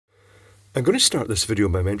I'm going to start this video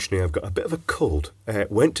by mentioning I've got a bit of a cold.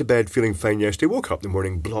 Went to bed feeling fine yesterday, woke up in the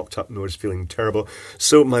morning, blocked up nose, feeling terrible.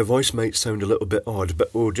 So my voice might sound a little bit odd,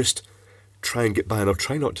 but we'll just try and get by, and I'll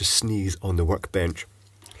try not to sneeze on the workbench.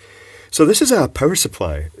 So this is a power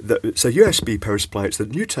supply. It's a USB power supply. It's the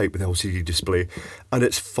new type with LCD display, and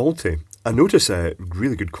it's faulty. I noticed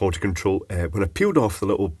really good quality control. When I peeled off the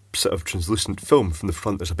little sort of translucent film from the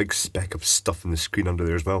front, there's a big speck of stuff in the screen under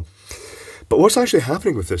there as well. But what's actually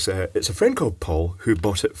happening with this, it's a friend called Paul who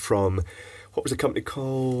bought it from, what was the company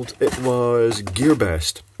called? It was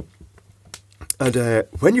GearBest. And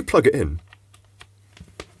when you plug it in,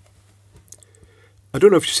 I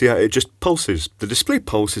don't know if you see that, it just pulses. The display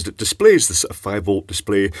pulses, it displays the sort of 5-volt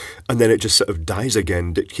display, and then it just sort of dies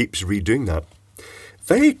again. It keeps redoing that.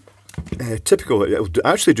 Very typical. It'll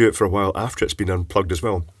actually do it for a while after it's been unplugged as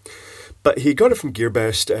well. But he got it from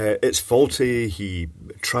GearBest. It's faulty. He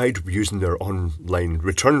tried using their online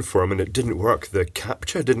return form and it didn't work. The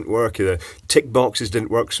CAPTCHA didn't work. The tick boxes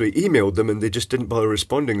didn't work. So he emailed them and they just didn't bother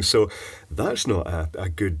responding. So that's not a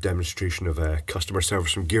good demonstration of customer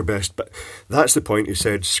service from GearBest. But that's the point. He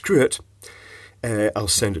said, screw it. I'll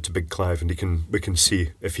send it to Big Clive and we can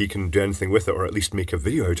see if he can do anything with it or at least make a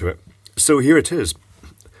video out of it. So here it is.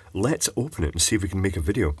 Let's open it and see if we can make a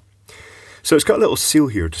video. So it's got a little seal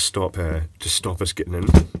here to stop us getting in.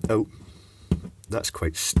 Oh, that's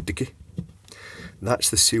quite sticky. That's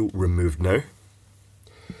the seal removed now.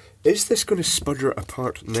 Is this going to sputter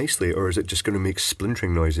apart nicely, or is it just going to make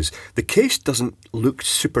splintering noises? The case doesn't look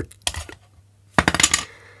super...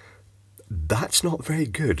 That's not very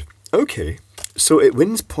good. Okay, so it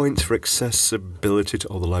wins points for accessibility to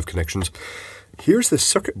all the live connections. Here's the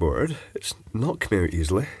circuit board. It's not coming out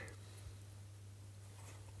easily.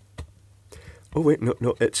 Oh wait, no,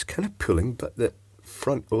 it's kind of pulling, but the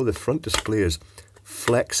front display is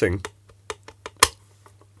flexing.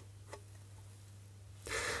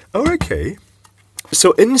 Oh, okay.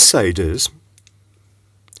 So inside is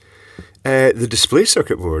the display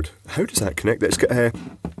circuit board. How does that connect? It's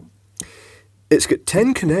got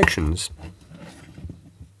 10 connections.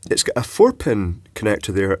 It's got a 4-pin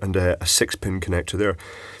connector there and a 6-pin connector there.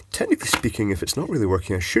 Technically speaking, if it's not really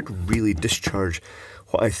working, I should really discharge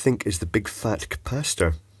what I think is the big fat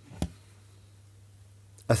capacitor.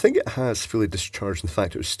 I think it has fully discharged. In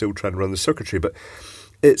fact, it was still trying to run the circuitry, but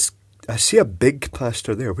I see a big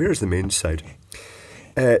capacitor there. Where is the main side?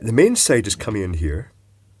 The main side is coming in here.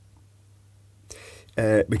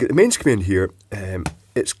 We get the mains coming in here.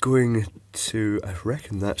 It's going to, I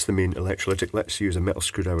reckon that's the main electrolytic. Let's use a metal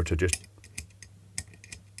screwdriver to just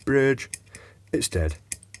bridge. It's dead.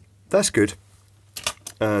 That's good.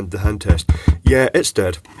 And the hand test. Yeah, it's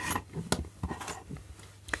dead.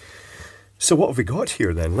 So what have we got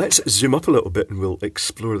here then? Let's zoom up a little bit and we'll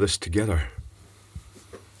explore this together.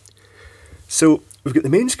 So we've got the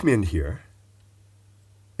mains coming in here.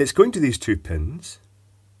 It's going to these 2 pins.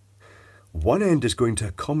 One end is going to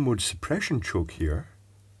a common mode suppression choke here.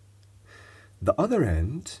 The other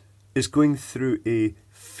end is going through a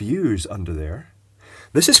fuse under there.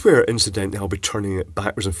 This is where, incidentally, I'll be turning it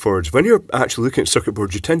backwards and forwards. When you're actually looking at circuit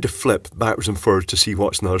boards, you tend to flip backwards and forwards to see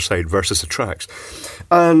what's on the other side versus the tracks.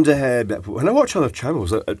 And when I watch other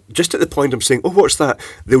channels, just at the point I'm saying, oh, what's that?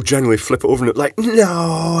 They'll generally flip it over and it's like,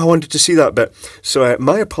 no, I wanted to see that bit. So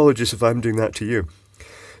my apologies if I'm doing that to you.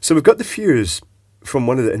 So we've got the fuse from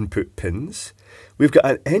one of the input pins. We've got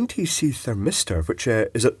an NTC thermistor, which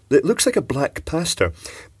it looks like a black capacitor,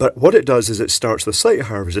 but what it does is it starts with a slightly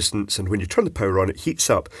higher resistance, and when you turn the power on, it heats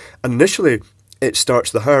up. And initially, it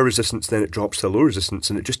starts the higher resistance, then it drops to the low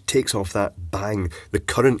resistance, and it just takes off that bang, the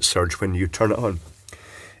current surge when you turn it on.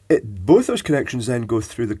 Both those connections then go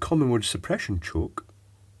through the common mode suppression choke,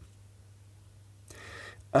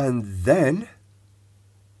 and then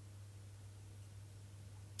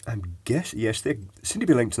I'm guessing, yes, they seem to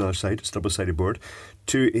be linked to the other side, it's a double-sided board,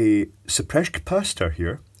 to a suppressed capacitor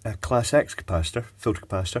here, a class X capacitor, filter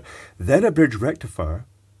capacitor, then a bridge rectifier.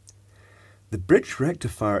 The bridge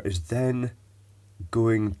rectifier is then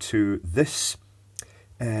going to this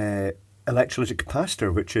electrolytic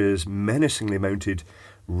capacitor, which is menacingly mounted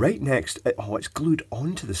right next, it's glued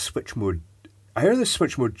onto the switch mode, either the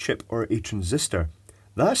switch mode chip or a transistor.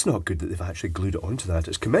 That's not good that they've actually glued it onto that.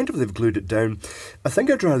 It's commendable they've glued it down. I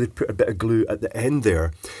think I'd rather they'd put a bit of glue at the end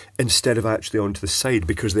there instead of actually onto the side,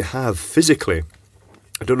 because they have physically,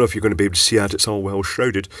 I don't know if you're going to be able to see that, it's all well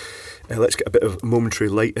shrouded. Let's get a bit of momentary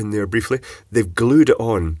light in there briefly. They've glued it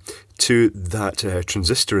on to that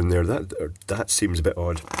transistor in there. That seems a bit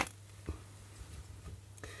odd.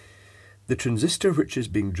 The transistor, which is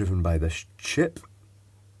being driven by this chip.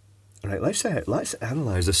 Right, let's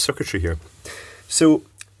analyse this circuitry here. So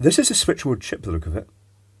This is a switch mode chip, the look of it.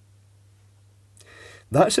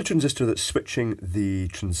 That's a transistor that's switching the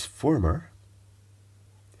transformer.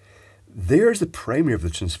 There's the primary of the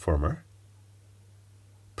transformer.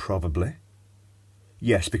 Probably.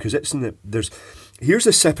 Yes, because it's in the... Here's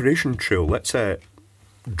the separation trail. Let's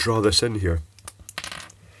draw this in here.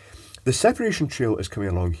 The separation trail is coming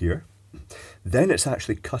along here. Then it's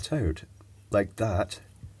actually cut out, like that.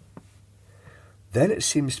 Then it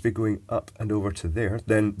seems to be going up and over to there.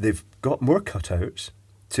 Then they've got more cutouts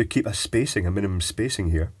to keep a spacing, a minimum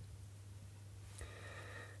spacing here.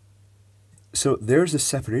 So there's the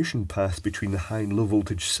separation path between the high and low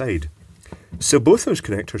voltage side. So both those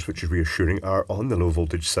connectors, which is reassuring, are on the low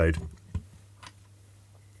voltage side.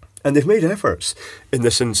 And they've made efforts in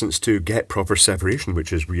this instance to get proper separation,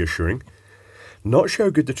 which is reassuring. Not sure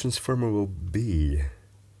how good the transformer will be.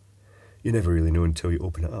 You never really know until you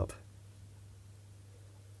open it up.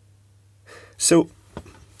 So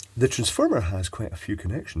the transformer has quite a few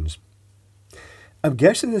connections. I'm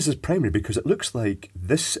guessing this is primary because it looks like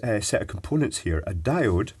this set of components here, a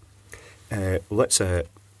diode. Let's get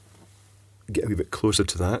a wee bit closer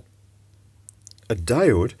to that. A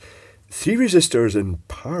diode, 3 resistors in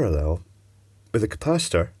parallel with a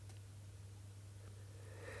capacitor.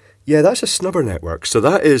 Yeah, that's a snubber network. So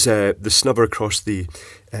that is the snubber across the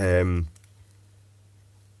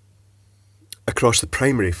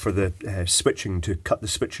primary for the switching, to cut the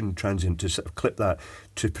switching transient, to sort of clip that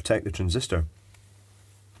to protect the transistor.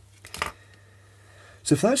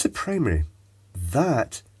 So if that's the primary,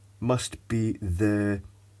 that must be the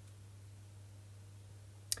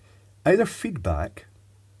either feedback.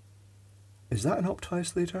 Is that an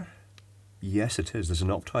opto-isolator? Yes, it is. There's an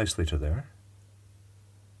opto-isolator there.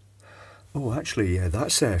 Oh, actually, yeah,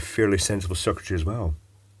 that's a fairly sensible circuitry as well.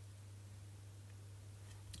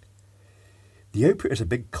 The output is a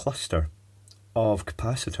big cluster of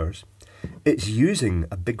capacitors. It's using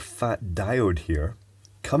a big fat diode here,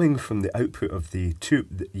 coming from the output of the two.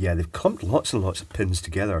 Yeah, they've clumped lots and lots of pins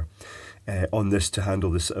together on this to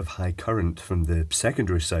handle this sort of high current from the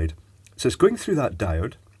secondary side. So it's going through that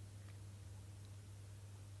diode,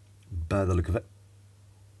 by the look of it.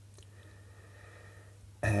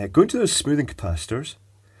 Going to those smoothing capacitors,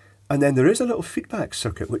 and then there is a little feedback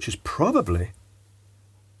circuit, which is probably,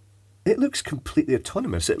 it looks completely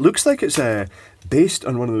autonomous. It looks like it's based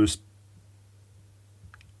on one of those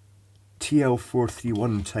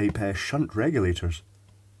TL431 type shunt regulators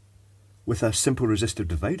with a simple resistive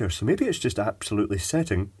divider. So maybe it's just absolutely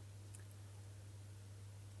setting.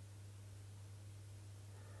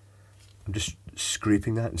 I'm just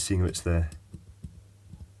scraping that and seeing if I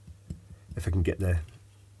can get the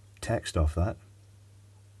text off that.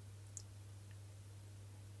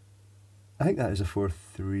 I think that is a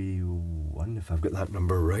 431, if I've got that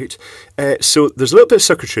number right. So there's a little bit of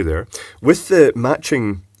circuitry there with the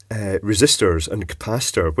matching resistors and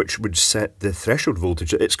capacitor, which would set the threshold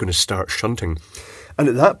voltage that it's going to start shunting. And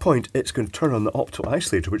at that point, it's going to turn on the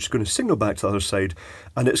opto-isolator, which is going to signal back to the other side,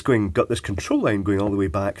 and it's got this control line going all the way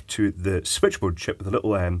back to the switchboard chip with a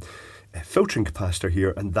little filtering capacitor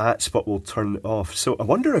here, and that's what will turn it off. So I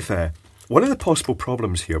wonder if one of the possible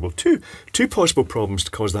problems here, well, two possible problems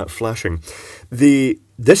to cause that flashing.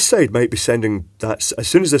 This side might be sending that, as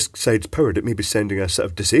soon as this side's powered, it may be sending a sort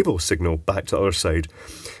of disable signal back to the other side,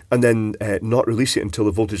 and then not release it until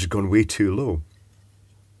the voltage has gone way too low.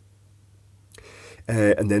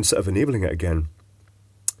 And then sort of enabling it again.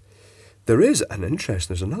 There is an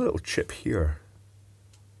interesting, there's another little chip here.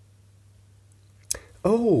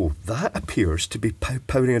 Oh, that appears to be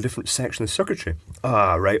powering a different section of circuitry.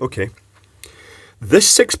 Ah, right, okay.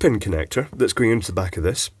 This 6-pin connector that's going into the back of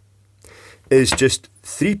this is just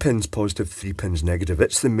 3 pins positive, 3 pins negative.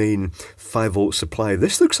 It's the main 5-volt supply.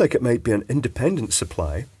 This looks like it might be an independent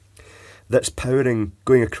supply that's going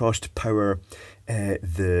across to power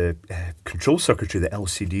the control circuitry, the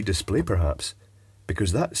LCD display perhaps,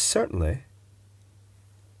 because that's certainly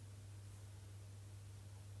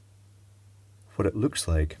what it looks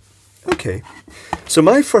like. Okay, so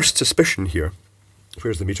my first suspicion here,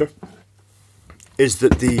 where's the meter, is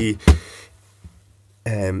that the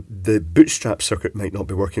bootstrap circuit might not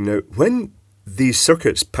be working. Now, when these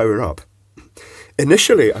circuits power up,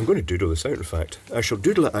 initially, I'm going to doodle this out in fact. I shall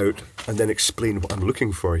doodle it out and then explain what I'm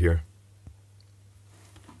looking for here.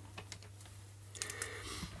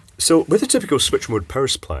 So with a typical switch mode power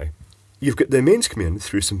supply, you've got the mains come in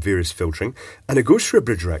through some various filtering, and it goes through a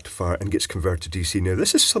bridge rectifier and gets converted to DC. Now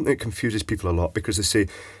this is something that confuses people a lot, because they say,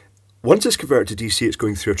 once it's converted to DC, it's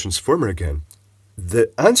going through a transformer again.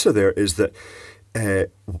 The answer there is that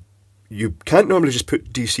you can't normally just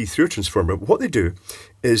put DC through a transformer. What they do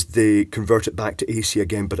is they convert it back to AC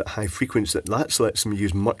again, but at high frequency. That lets them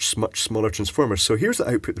use much smaller transformers. So here's the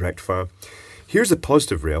output of the rectifier. Here's the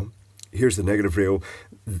positive rail. Here's the negative rail.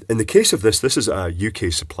 In the case of this is a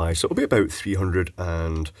UK supply, so it'll be about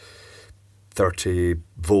 330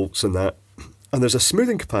 volts in that. And there's a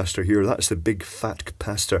smoothing capacitor here. That's the big fat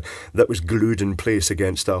capacitor that was glued in place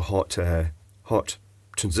against a hot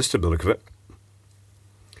transistor, by the look of it.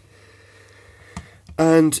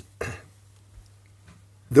 And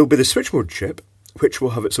there'll be the switch mode chip, which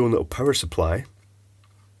will have its own little power supply.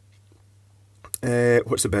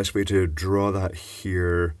 What's the best way to draw that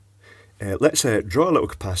here? Let's draw a little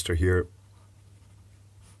capacitor here.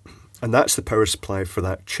 And that's the power supply for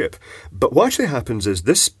that chip. But what actually happens is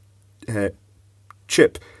this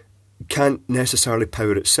chip can't necessarily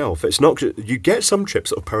power itself. It's not. You get some chips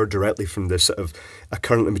that will power directly from this sort of a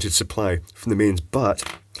current limited supply from the mains, but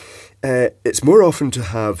it's more often to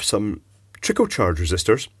have some trickle charge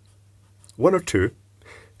resistors, one or two,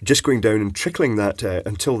 just going down and trickling that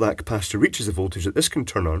until that capacitor reaches the voltage that this can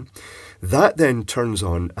turn on. That then turns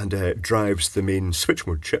on and drives the main switch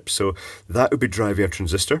mode chip. So that would be driving a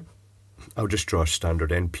transistor. I'll just draw a standard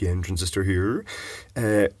NPN transistor here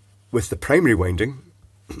with the primary winding.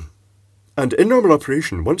 And in normal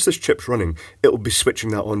operation, once this chip's running, it will be switching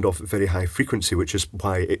that on and off at very high frequency, which is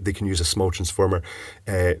why they can use a small transformer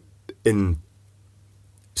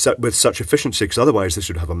with such efficiency, because otherwise this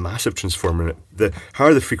would have a massive transformer in it. The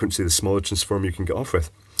higher the frequency, the smaller transformer you can get off with.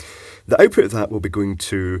 The output of that will be going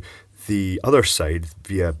to the other side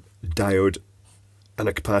via diode and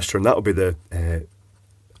a capacitor, and that will be the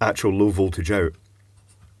actual low voltage out.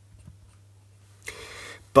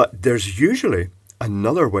 But there's usually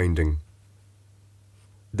another winding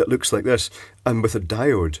that looks like this, and with a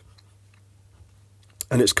diode.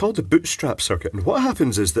 And it's called the bootstrap circuit. And what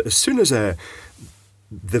happens is that as soon as the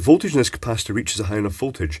voltage in this capacitor reaches a high enough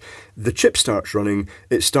voltage, the chip starts running,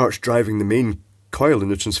 it starts driving the main coil in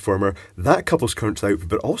the transformer. That couples current to the output,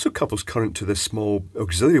 but also couples current to this small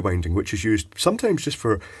auxiliary winding, which is used sometimes just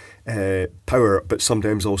for power, but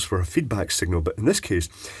sometimes also for a feedback signal. But in this case,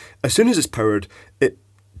 as soon as it's powered, it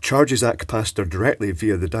charges that capacitor directly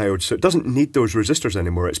via the diode, so it doesn't need those resistors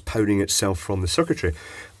anymore. It's powering itself from the circuitry.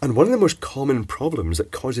 And one of the most common problems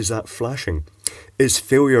that causes that flashing is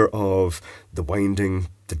failure of the winding,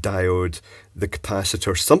 the diode, the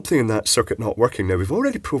capacitor, something in that circuit not working. Now, we've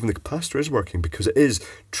already proven the capacitor is working because it is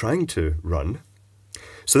trying to run.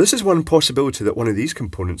 So this is one possibility that one of these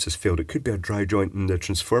components has failed. It could be a dry joint in the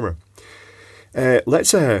transformer.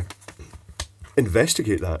 Let's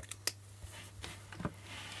investigate that.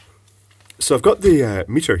 So I've got the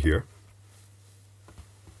meter here,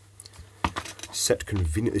 set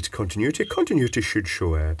conveniently to continuity. Continuity should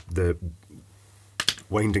show the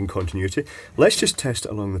winding continuity. Let's just test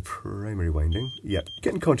it along the primary winding. Yep,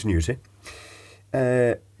 getting continuity.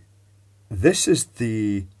 This is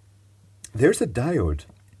there's the diode.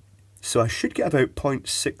 So I should get about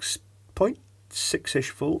 0.6-ish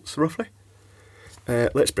volts roughly.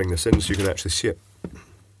 Let's bring this in so you can actually see it.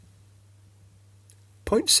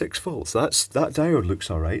 0.6 volts, that diode looks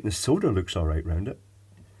alright, and the solder looks alright round it.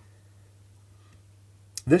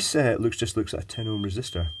 This looks at a 10 ohm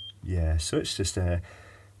resistor. Yeah, so it's just,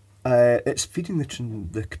 it's feeding the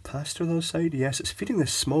capacitor on the other side. Yes, it's feeding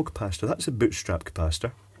this small capacitor. That's a bootstrap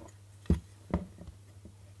capacitor.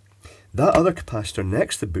 That other capacitor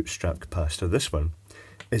next to the bootstrap capacitor, this one,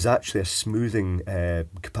 is actually a smoothing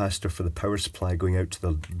capacitor for the power supply going out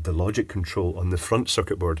to the logic control on the front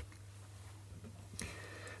circuit board.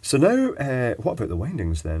 So now, what about the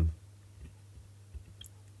windings then?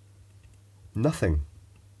 Nothing.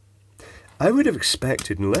 I would have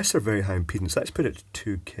expected, unless they're very high impedance, let's put it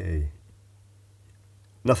to 2K.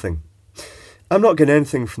 Nothing. I'm not getting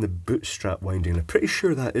anything from the bootstrap winding. I'm pretty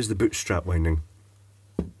sure that is the bootstrap winding.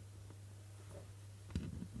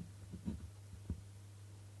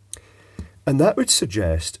 And that would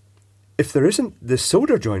suggest, if there isn't, the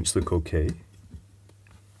solder joints look okay.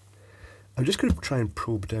 I'm just going to try and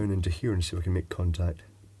probe down into here and see if I can make contact.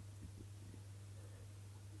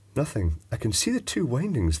 Nothing. I can see the two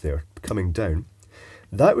windings there coming down.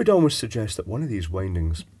 That would almost suggest that one of these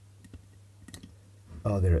windings...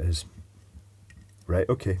 Oh, there it is. Right,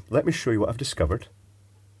 okay. Let me show you what I've discovered.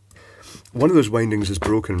 One of those windings is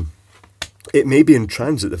broken. It may be in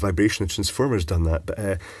transit, the vibration of the transformer has done that,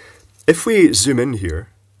 but if we zoom in here,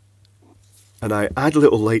 and I add a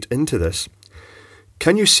little light into this,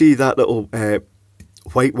 can you see that little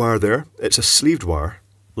white wire there? It's a sleeved wire.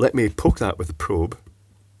 Let me poke that with a probe.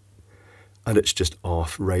 And it's just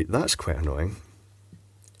off. Right, that's quite annoying.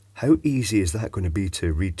 How easy is that going to be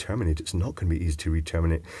to re-terminate? It's not going to be easy to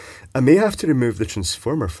re-terminate. I may have to remove the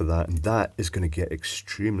transformer for that, and that is going to get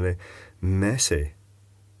extremely messy.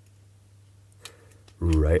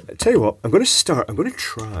 Right, I tell you what, I'm going to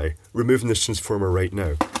try removing this transformer right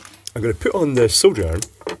now. I'm going to put on the soldering iron,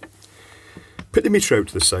 put the meter out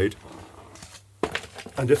to the side,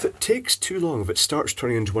 and if it takes too long, if it starts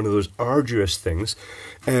turning into one of those arduous things,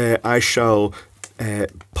 I shall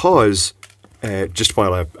pause just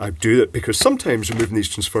while I do it, because sometimes removing these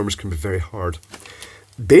transformers can be very hard.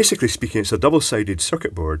 Basically speaking, it's a double-sided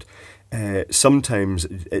circuit board. Sometimes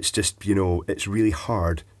it's just, you know, it's really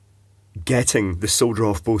hard getting the solder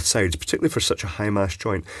off both sides, particularly for such a high mass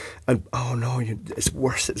joint. And oh no, it's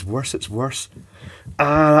worse, it's worse, it's worse.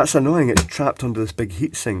 Ah, that's annoying, it's trapped under this big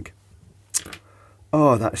heat sink.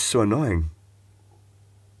 Oh, that's so annoying.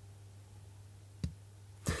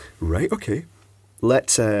 Right, okay.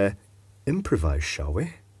 Let's improvise, shall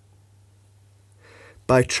we?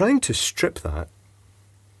 By trying to strip that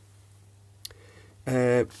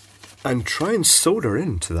and try and solder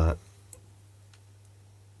into that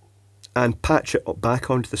and patch it back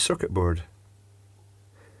onto the circuit board.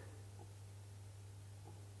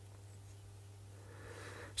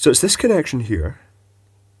 So it's this connection here,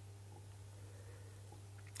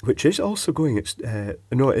 which is also going,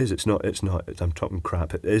 no it is, it's not, I'm talking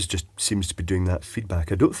crap, it is just seems to be doing that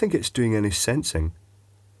feedback. I don't think it's doing any sensing.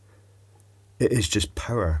 It is just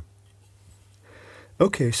power.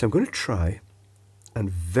 Okay, so I'm going to try and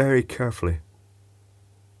very carefully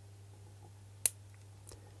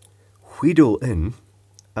wheedle in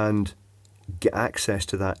and get access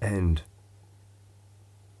to that end.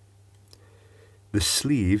 The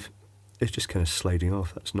sleeve is just kind of sliding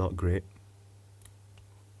off, that's not great,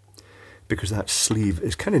 because that sleeve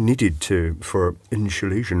is kind of needed for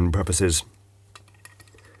insulation purposes.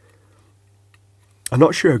 I'm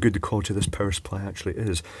not sure how good the quality of this power supply actually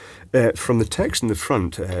is. From the text in the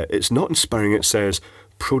front, it's not inspiring. It says,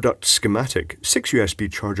 product schematic, 6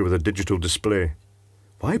 USB charger with a digital display.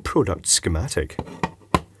 Why product schematic?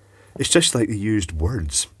 It's just like they used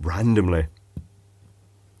words randomly.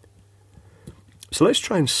 So let's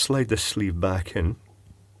try and slide this sleeve back in.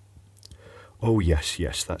 Oh yes,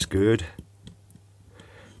 yes, that's good.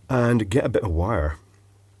 And get a bit of wire.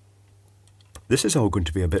 This is all going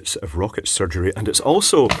to be a bit sort of rocket surgery, and it's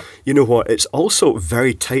also, you know what, it's also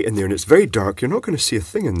very tight in there and it's very dark. You're not going to see a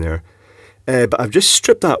thing in there. But I've just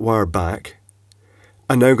stripped that wire back.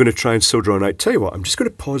 And now I'm going to try and solder on. I tell you what, I'm just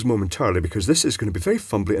going to pause momentarily because this is going to be very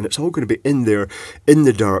fumbly and it's all going to be in there in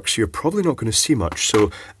the dark, so you're probably not going to see much.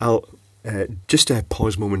 So I'll just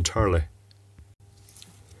pause momentarily.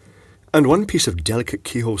 And one piece of delicate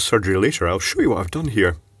keyhole surgery later, I'll show you what I've done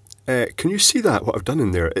here. Can you see that, what I've done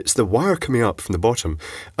in there? It's the wire coming up from the bottom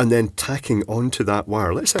and then tacking onto that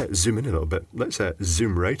wire. Let's zoom in a little bit. Let's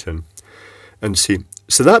zoom right in and see.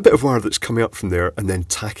 So that bit of wire that's coming up from there and then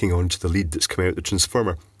tacking onto the lead that's coming out the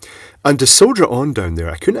transformer. And to solder it on down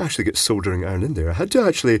there, I couldn't actually get soldering iron in there. I had to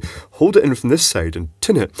actually hold it in from this side and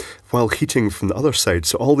tin it while heating from the other side.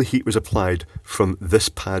 So all the heat was applied from this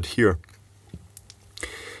pad here.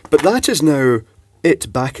 But that is now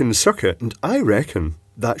it back in the circuit, and I reckon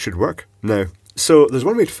that should work now. So there's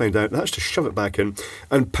one way to find out, and that's to shove it back in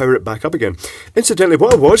and power it back up again. Incidentally,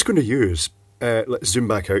 what I was going to use, let's zoom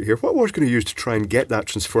back out here, what I was going to use to try and get that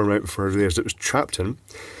transformer out before I realised it was trapped in,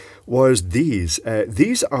 was these.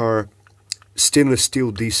 These are stainless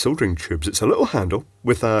steel desoldering tubes. It's a little handle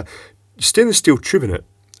with a stainless steel tube in it,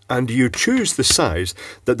 and you choose the size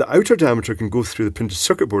that the outer diameter can go through the printed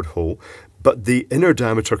circuit board hole, but the inner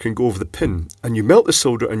diameter can go over the pin. And you melt the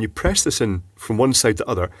solder and you press this in from one side to the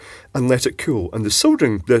other and let it cool. And the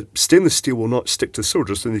soldering, the stainless steel will not stick to the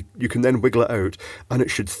solder, so you can then wiggle it out and it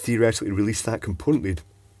should theoretically release that component lead.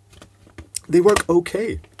 They work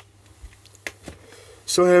okay.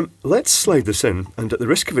 So let's slide this in, and at the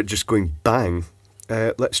risk of it just going bang,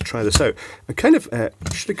 let's try this out. I kind of,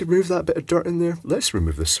 should I remove that bit of dirt in there? Let's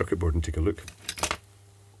remove this circuit board and take a look.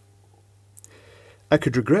 I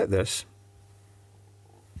could regret this.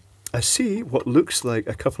 I see what looks like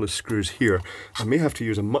a couple of screws here. I may have to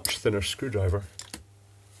use a much thinner screwdriver.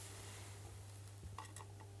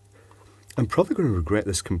 I'm probably going to regret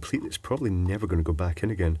this completely. It's probably never going to go back in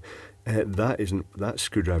again. That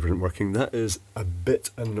screwdriver isn't working. That is a bit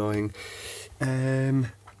annoying. Do I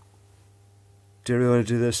really want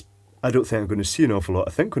to do this? I don't think I'm going to see an awful lot.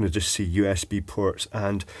 I think I'm going to just see USB ports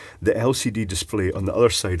and the LCD display on the other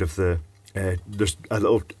side of the, there's a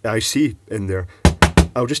little IC in there.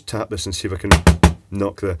 I'll just tap this and see if I can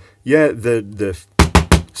knock the, yeah, the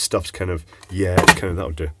stuff's kind of, yeah, it's kind of,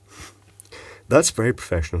 that'll do. That's very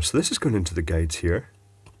professional. So this is going into the guides here.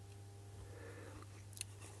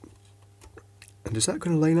 And is that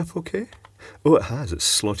going to line up okay? Oh, it has. It's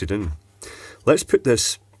slotted in. Let's put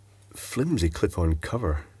this flimsy clip-on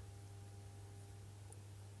cover.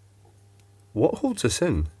 What holds this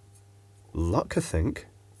in? Luck, I think.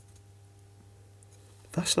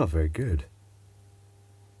 That's not very good.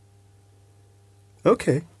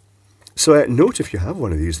 Okay. So note if you have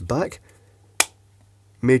one of these, the back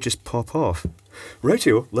may just pop off.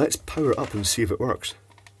 Rightio, let's power it up and see if it works.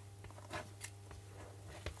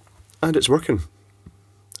 And it's working.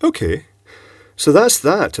 Okay. So that's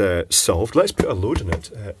that solved. Let's put a load in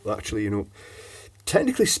it. Actually, you know,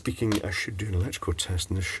 technically speaking, I should do an electrical test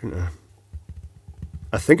in this, shouldn't I?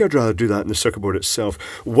 I think I'd rather do that in the circuit board itself.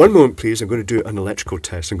 One moment, please. I'm going to do an electrical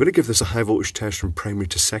test. I'm going to give this a high voltage test from primary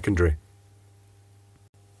to secondary.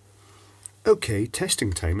 Okay,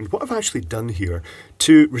 testing time. And what I've actually done here,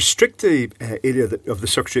 to restrict the area of the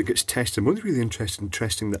circuitry that gets tested, I'm only really interested in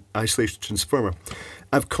testing the isolation transformer.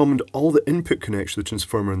 I've commoned all the input connections of the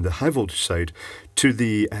transformer on the high voltage side to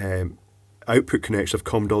the output connection. I've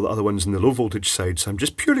commoned all the other ones on the low voltage side. So I'm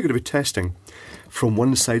just purely going to be testing from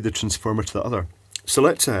one side of the transformer to the other. So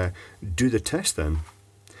let's do the test then.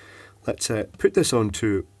 Let's put this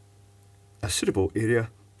onto a suitable area,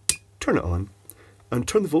 turn it on, and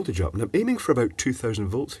turn the voltage up. And I'm aiming for about 2000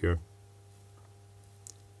 volts here.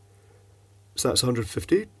 So that's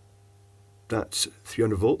 150, that's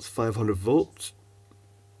 300 volts, 500 volts,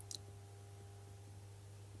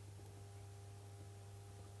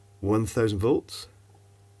 1000 volts.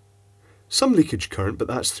 Some leakage current, but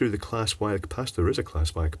that's through the class Y capacitor. There is a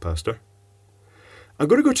class Y capacitor. I'm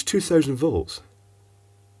going to go to 2000 volts.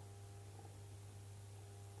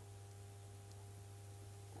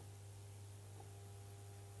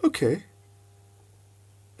 Okay,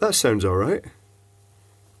 that sounds alright.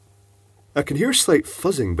 I can hear slight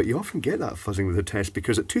fuzzing, but you often get that fuzzing with a test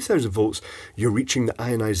because at 2000 volts you're reaching the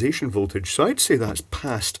ionization voltage, so I'd say that's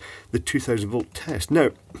past the 2000 volt test. Now,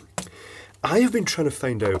 I have been trying to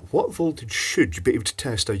find out what voltage should you be able to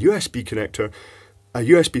test a USB connector, a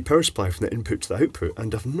USB power supply from the input to the output,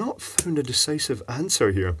 and I've not found a decisive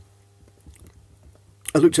answer here.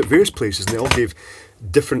 I looked at various places and they all gave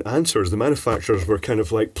different answers. The manufacturers were kind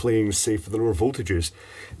of like playing safe with the lower voltages,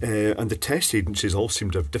 and the test agencies all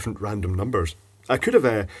seemed to have different random numbers. I could have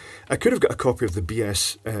got a copy of the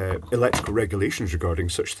BS electrical regulations regarding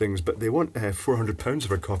such things, but they want £400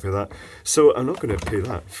 for a copy of that, so I'm not going to pay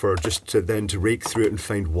that for just to rake through it and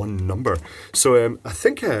find one number. So I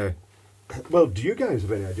think, well, do you guys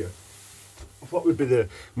have any idea what would be the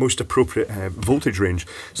most appropriate voltage range?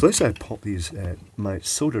 So let's pop these my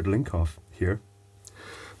soldered link off here.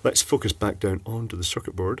 Let's focus back down onto the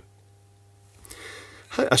circuit board.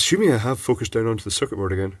 Assuming I have focused down onto the circuit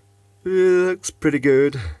board again. Looks pretty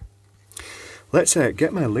good. Let's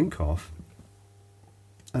get my link off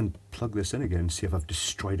and plug this in again, see if I've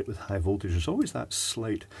destroyed it with high voltage. There's always that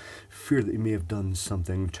slight fear that you may have done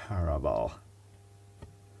something terrible.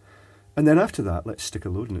 And then after that, let's stick a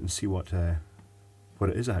load in it and see what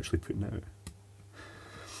it is actually putting out.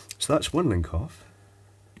 So that's one link off.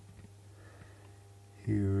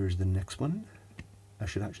 Here's the next one. I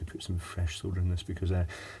should actually put some fresh solder in this because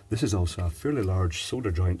this is also a fairly large solder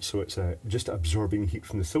joint, so it's just absorbing heat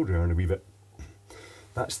from the solder iron a wee bit.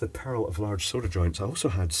 That's the peril of large solder joints. I also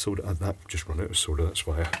had solder, I've just run out of solder, that's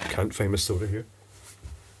why I can't find my solder here.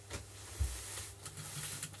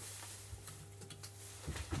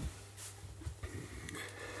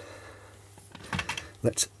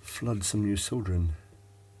 Let's flood some new solder in.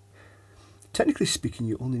 Technically speaking,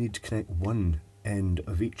 you only need to connect one end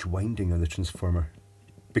of each winding of the transformer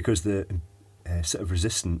because the set of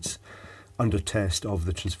resistance under test of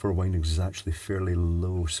the transformer windings is actually fairly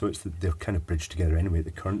low, so it's they're kind of bridged together anyway, the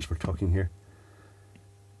currents we're talking here.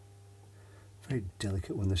 Very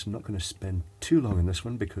delicate one, this. I'm not going to spend too long on this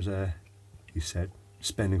one because you said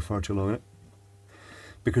spending far too long on it,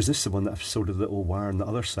 because this is the one that I've soldered the little wire on the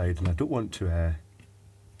other side, and I don't want to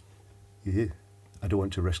I don't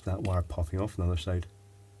want to risk that wire popping off on the other side.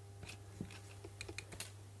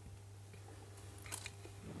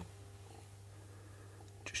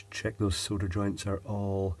 Just check those solder joints are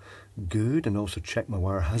all good, and also check my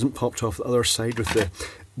wire hasn't popped off the other side with the...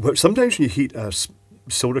 Well, sometimes when you heat a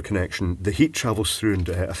solder connection, the heat travels through and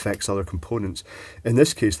affects other components. In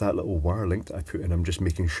this case, that little wire link that I put in, I'm just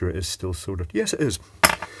making sure it is still soldered. Yes, it is.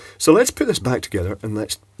 So let's put this back together and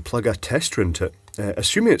let's plug a tester into it.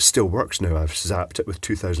 Assuming it still works now, I've zapped it with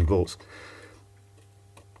 2000 volts.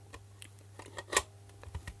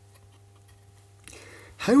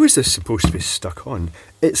 How is this supposed to be stuck on?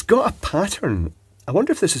 It's got a pattern. I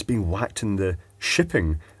wonder if this has been whacked in the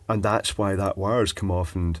shipping and that's why that wire's come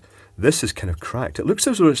off and this is kind of cracked. It looks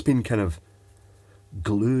as though it's been kind of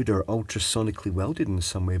glued or ultrasonically welded in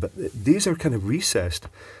some way, but these are kind of recessed.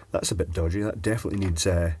 That's a bit dodgy. That definitely needs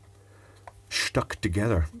stuck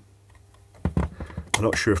together. I'm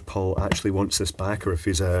not sure if Paul actually wants this back, or if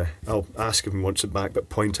he's I'll ask if he wants it back, but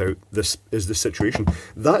point out this is the situation.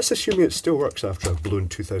 That's assuming it still works after I've blown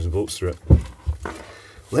 2000 volts through it.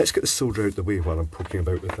 Let's get the solder out the way while I'm poking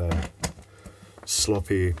about with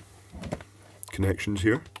sloppy connections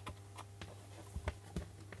here.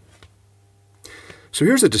 So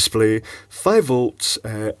here's a display, 5 volts,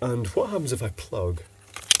 and what happens if I plug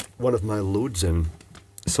one of my loads in?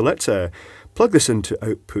 So let's plug this into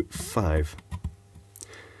output 5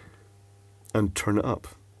 and turn it up.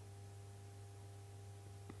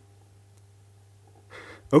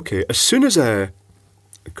 Okay, as soon as I'm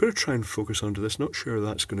going to try and focus onto this, not sure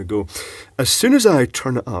that's going to go. As soon as I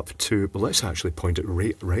turn it up to, well, let's actually point it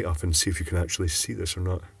right up and see if you can actually see this or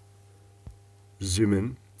not. Zoom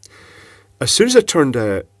in. As soon as I turned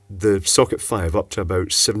the socket 5 up to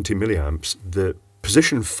about 70 milliamps, the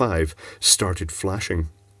position 5 started flashing.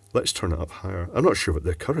 Let's turn it up higher. I'm not sure what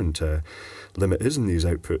the current limit is in these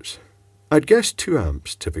outputs. I'd guess 2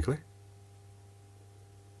 amps typically.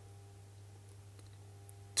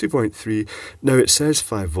 2.3. Now it says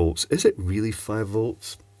 5 volts. Is it really 5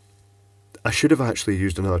 volts? I should have actually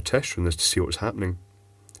used another tester on this to see what was happening.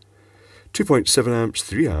 2.7 amps,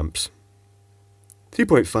 3 amps.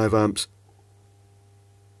 3.5 amps.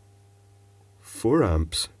 4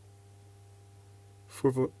 amps.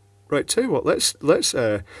 4 volts. Right, tell you what, let's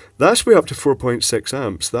that's way up to 4.6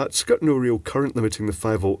 amps. That's got no real current limiting the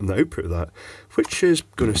 5 volt in the output of that, which is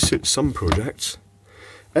going to suit some projects.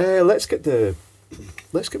 Let's get my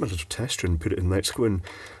little tester and put it in. Let's go in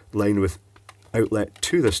line with outlet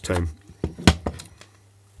 2 this time.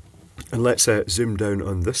 And let's zoom down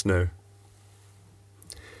on this now.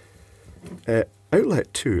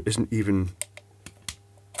 Outlet 2 isn't even...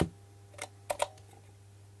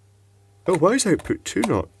 Oh, why is output 2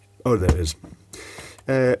 not... Oh, there it is.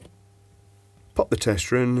 Pop the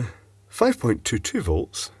tester in. 5.22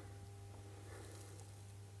 volts.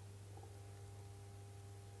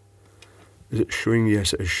 Is it showing?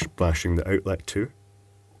 Yes, it is flashing the outlet 2.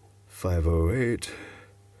 508.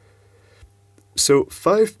 So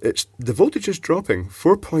the voltage is dropping.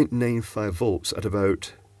 4.95 volts at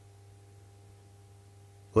about...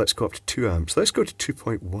 Let's go up to 2 amps. Let's go to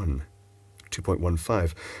 2.1.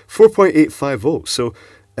 2.15. 4.85 volts. So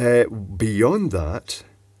beyond that,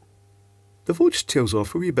 the voltage tails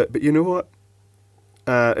off a wee bit, but you know what?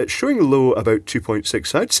 It's showing low about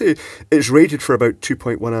 2.6. I'd say it's rated for about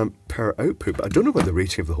 2.1 amp per output, but I don't know what the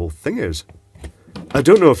rating of the whole thing is. I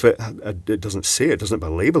don't know if it doesn't say it, doesn't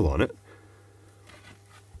have a label on it.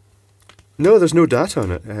 No, there's no data on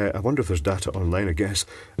it. I wonder if there's data online. I guess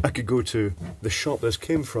I could go to the shop this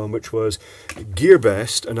came from, which was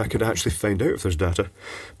GearBest, and I could actually find out if there's data.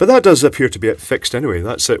 But that does appear to be fixed anyway.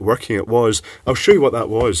 That's it working. It was. I'll show you what that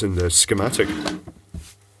was in the schematic.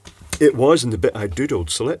 It was in the bit I doodled,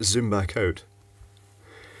 so let's zoom back out.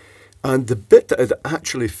 And the bit that had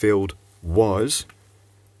actually failed was...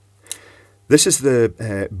 This is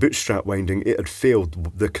the bootstrap winding. It had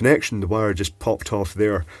failed. The connection, the wire just popped off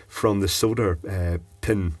there from the solder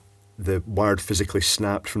pin. The wire physically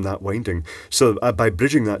snapped from that winding. So by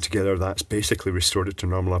bridging that together, that's basically restored it to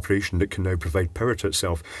normal operation. It can now provide power to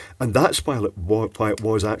itself. And that's why it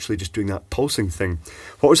was actually just doing that pulsing thing.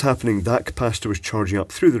 What was happening, that capacitor was charging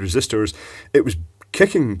up through the resistors. It was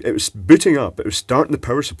it was booting up, it was starting the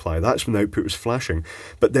power supply. That's when the output was flashing.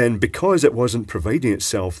 But then because it wasn't providing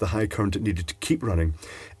itself the high current it needed to keep running,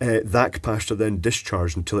 that capacitor then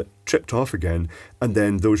discharged until it tripped off again, and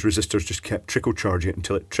then those resistors just kept trickle charging it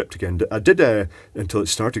until it tripped again. I did until it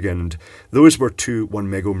started again, and those were 2 1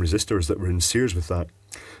 mega ohm resistors that were in series with that.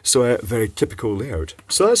 So a very typical layout.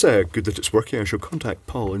 So that's good that it's working. I shall contact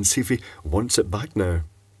Paul and see if he wants it back now.